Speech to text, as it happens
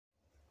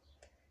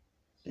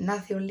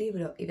Nace un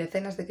libro y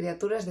decenas de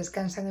criaturas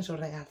descansan en su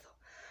regazo.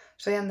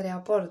 Soy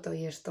Andrea Porto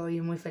y estoy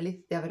muy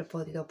feliz de haber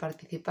podido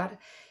participar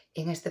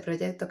en este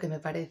proyecto que me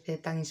parece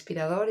tan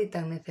inspirador y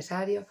tan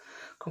necesario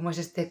como es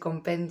este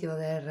compendio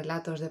de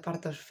relatos de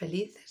partos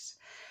felices.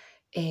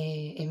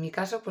 En mi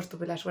caso, pues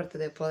tuve la suerte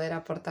de poder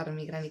aportar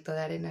mi granito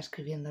de arena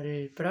escribiendo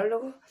el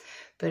prólogo,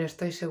 pero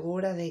estoy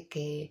segura de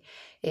que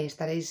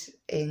estaréis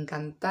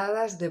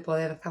encantadas de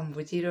poder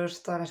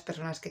zambulliros todas las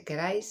personas que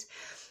queráis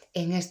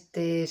en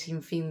este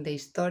sinfín de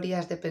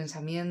historias, de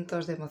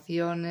pensamientos, de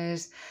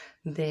emociones,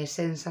 de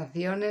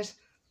sensaciones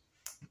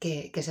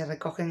que se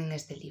recogen en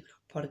este libro,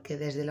 porque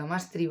desde lo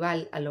más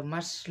tribal a lo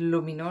más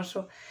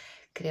luminoso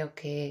creo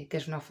que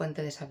es una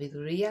fuente de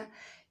sabiduría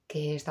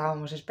que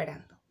estábamos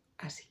esperando.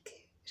 Así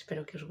que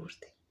espero que os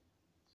guste.